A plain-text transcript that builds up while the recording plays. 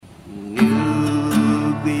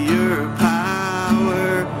Nuclear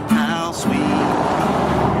power, how sweet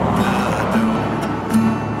the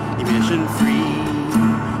dome. Emission-free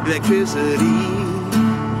electricity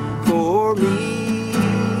for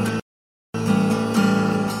me.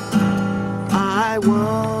 I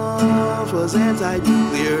once was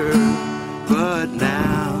anti-nuclear, but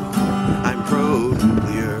now I'm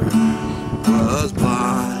pro-nuclear. Was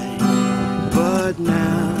blind, but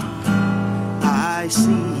now I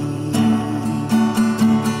see.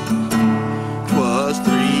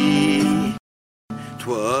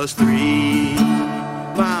 'Twas 3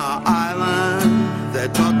 Mile Island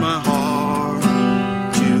that taught my heart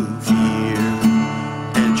to fear,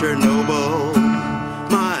 and Chernobyl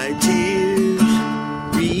my tears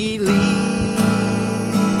relieved.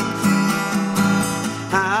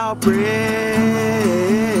 How precious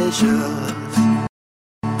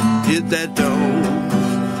did that dome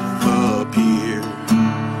appear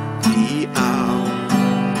the hour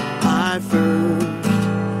I first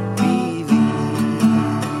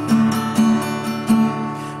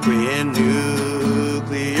when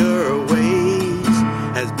nuclear waste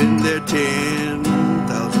has been there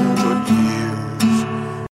 10,000 short years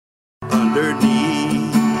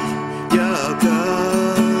underneath Yucca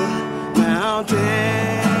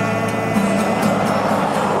Mountain.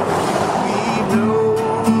 We've no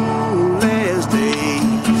less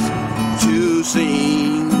days to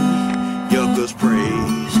sing Yucca's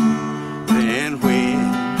praise than when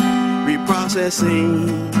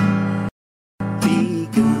reprocessing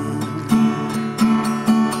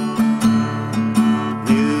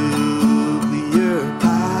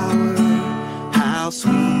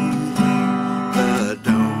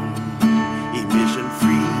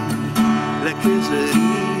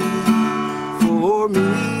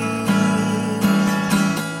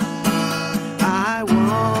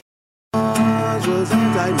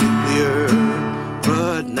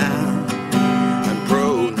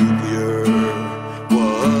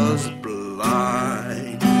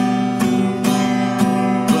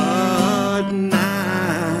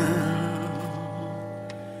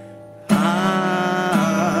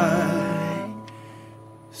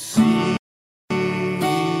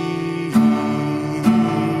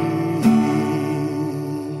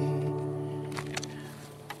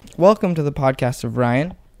Welcome to the podcast of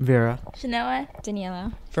Ryan, Vira, Chenoa,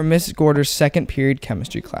 Daniela, from Mrs. Gorder's second period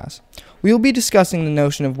chemistry class. We will be discussing the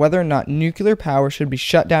notion of whether or not nuclear power should be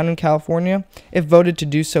shut down in California if voted to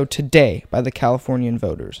do so today by the Californian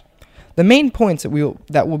voters. The main points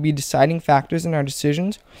that will be deciding factors in our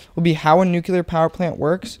decisions will be how a nuclear power plant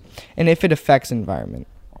works and if it affects the environment.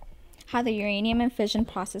 how the uranium and fission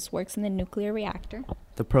process works in the nuclear reactor,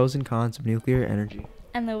 the pros and cons of nuclear energy,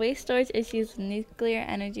 and the waste storage issues with nuclear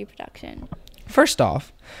energy production. First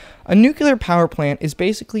off, a nuclear power plant is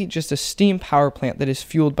basically just a steam power plant that is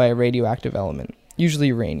fueled by a radioactive element, usually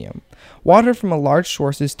uranium. Water from a large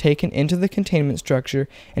source is taken into the containment structure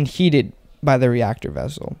and heated by the reactor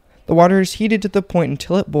vessel. The water is heated to the point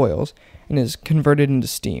until it boils and is converted into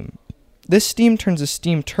steam. This steam turns a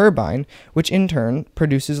steam turbine, which in turn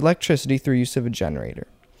produces electricity through use of a generator.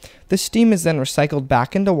 This steam is then recycled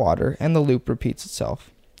back into water, and the loop repeats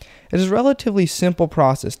itself. It is a relatively simple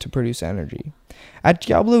process to produce energy. At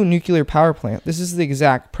Diablo Nuclear Power Plant, this is the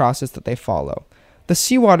exact process that they follow. The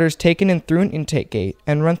seawater is taken in through an intake gate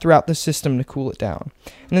and run throughout the system to cool it down,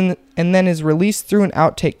 and then is released through an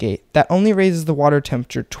outtake gate that only raises the water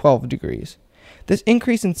temperature 12 degrees. This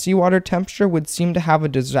increase in seawater temperature would seem to have a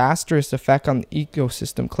disastrous effect on the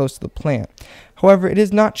ecosystem close to the plant. However, it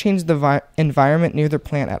has not changed the environment near the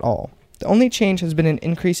plant at all. The only change has been an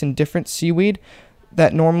increase in different seaweed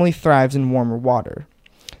that normally thrives in warmer water.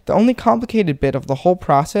 The only complicated bit of the whole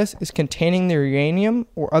process is containing the uranium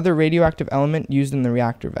or other radioactive element used in the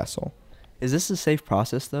reactor vessel. Is this a safe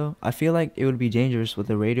process, though? I feel like it would be dangerous with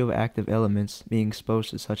the radioactive elements being exposed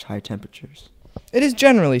to such high temperatures. It is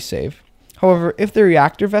generally safe. However, if the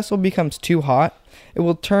reactor vessel becomes too hot, it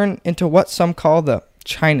will turn into what some call the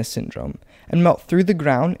China syndrome and melt through the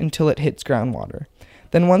ground until it hits groundwater.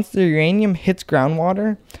 Then once the uranium hits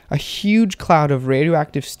groundwater, a huge cloud of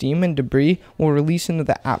radioactive steam and debris will release into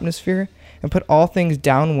the atmosphere and put all things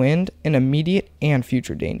downwind in immediate and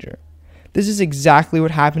future danger. This is exactly what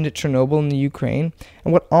happened at Chernobyl in the Ukraine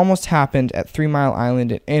and what almost happened at 3 Mile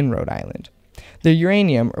Island in Rhode Island. The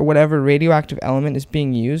uranium, or whatever radioactive element is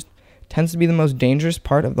being used, tends to be the most dangerous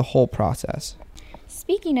part of the whole process.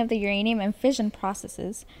 Speaking of the uranium and fission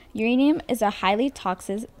processes, uranium is a highly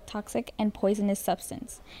toxic and poisonous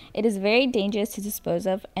substance. It is very dangerous to dispose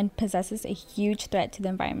of and possesses a huge threat to the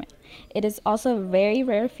environment. It is also a very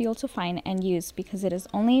rare fuel to find and use because it is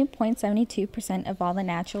only 0.72% of all the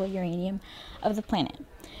natural uranium of the planet.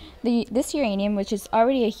 This uranium, which is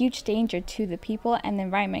already a huge danger to the people and the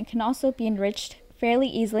environment, can also be enriched fairly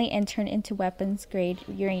easily and turned into weapons-grade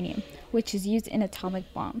uranium, which is used in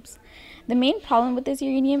atomic bombs. The main problem with this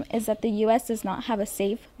uranium is that the U.S. does not have a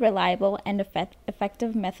safe, reliable, and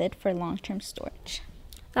effective method for long-term storage.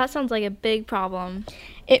 That sounds like a big problem.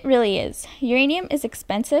 It really is. Uranium is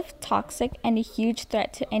expensive, toxic, and a huge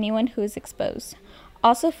threat to anyone who is exposed.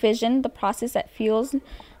 Also, fission, the process that fuels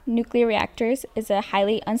nuclear reactors, is a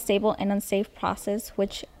highly unstable and unsafe process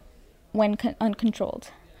when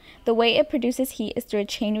uncontrolled. The way it produces heat is through a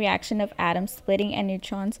chain reaction of atoms splitting and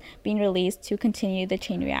neutrons being released to continue the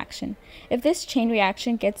chain reaction. If this chain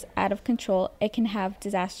reaction gets out of control, it can have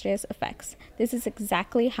disastrous effects. This is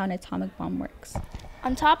exactly how an atomic bomb works.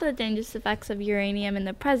 On top of the dangerous effects of uranium in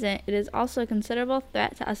the present, it is also a considerable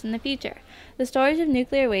threat to us in the future. The storage of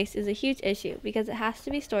nuclear waste is a huge issue because it has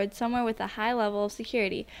to be stored somewhere with a high level of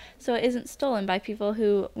security so it isn't stolen by people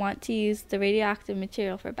who want to use the radioactive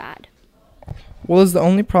material for bad. Well, is the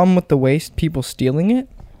only problem with the waste people stealing it?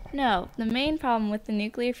 No, the main problem with the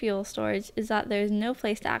nuclear fuel storage is that there is no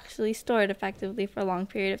place to actually store it effectively for a long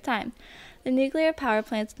period of time. The nuclear power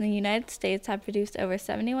plants in the United States have produced over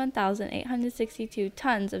 71,862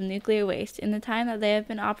 tons of nuclear waste in the time that they have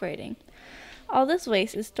been operating. All this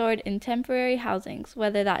waste is stored in temporary housings,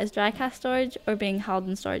 whether that is dry cask storage or being held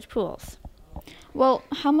in storage pools. Well,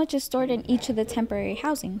 how much is stored in each of the temporary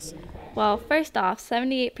housings? Well, first off,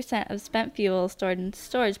 78% of spent fuel is stored in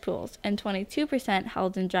storage pools and 22%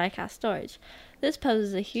 held in dry cask storage. This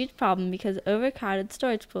poses a huge problem because overcrowded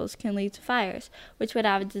storage pools can lead to fires, which would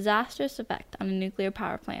have a disastrous effect on a nuclear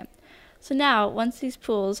power plant. So now, once these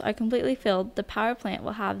pools are completely filled, the power plant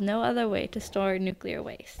will have no other way to store nuclear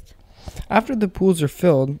waste. After the pools are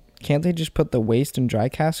filled, can't they just put the waste in dry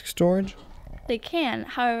cask storage? They can,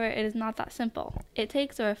 however, it is not that simple. It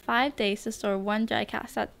takes over 5 days to store one dry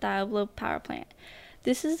cask at the Diablo power plant.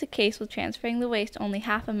 This is the case with transferring the waste only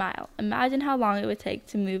half a mile. Imagine how long it would take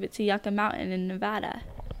to move it to Yucca Mountain in Nevada.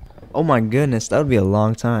 Oh my goodness, that would be a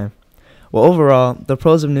long time. Well, overall, the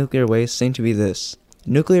pros of nuclear waste seem to be this.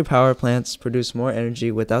 Nuclear power plants produce more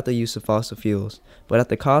energy without the use of fossil fuels, but at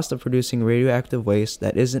the cost of producing radioactive waste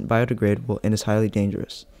that isn't biodegradable and is highly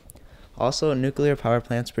dangerous. Also, nuclear power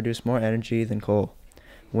plants produce more energy than coal,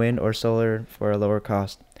 wind, or solar for a lower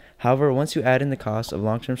cost. However, once you add in the cost of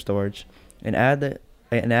long-term storage and add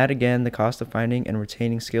again the cost of finding and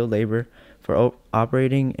retaining skilled labor for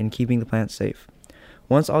operating and keeping the plant safe.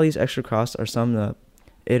 Once all these extra costs are summed up,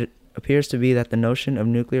 it appears to be that the notion of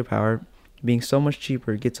nuclear power being so much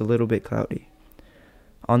cheaper gets a little bit cloudy.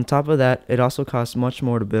 On top of that, it also costs much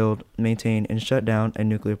more to build, maintain, and shut down a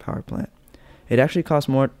nuclear power plant. It actually costs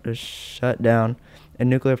more to shut down a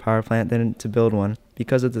nuclear power plant than to build one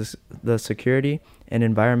because of the security and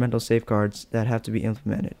environmental safeguards that have to be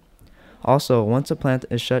implemented. Also, once a plant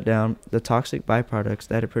is shut down, the toxic byproducts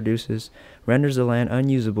that it produces renders the land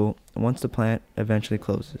unusable once the plant eventually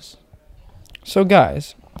closes. So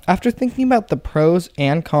guys, after thinking about the pros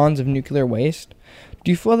and cons of nuclear waste,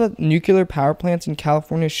 do you feel that nuclear power plants in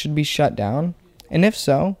California should be shut down? And if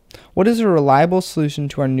so, what is a reliable solution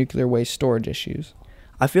to our nuclear waste storage issues?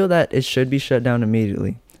 I feel that it should be shut down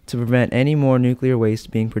immediately to prevent any more nuclear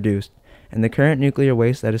waste being produced, and the current nuclear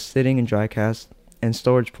waste that is sitting in dry casks and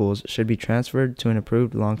storage pools should be transferred to an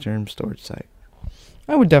approved long-term storage site.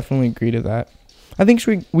 I would definitely agree to that. I think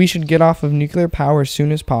we should get off of nuclear power as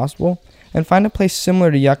soon as possible and find a place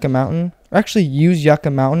similar to Yucca Mountain, or actually use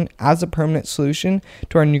Yucca Mountain as a permanent solution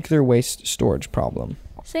to our nuclear waste storage problem.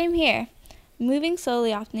 Same here. Moving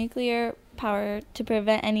slowly off nuclear power to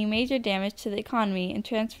prevent any major damage to the economy and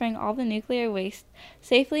transferring all the nuclear waste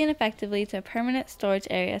safely and effectively to a permanent storage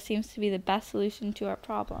area seems to be the best solution to our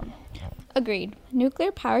problem. Agreed.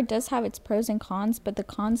 Nuclear power does have its pros and cons, but the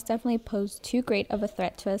cons definitely pose too great of a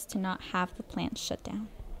threat to us to not have the plant shut down.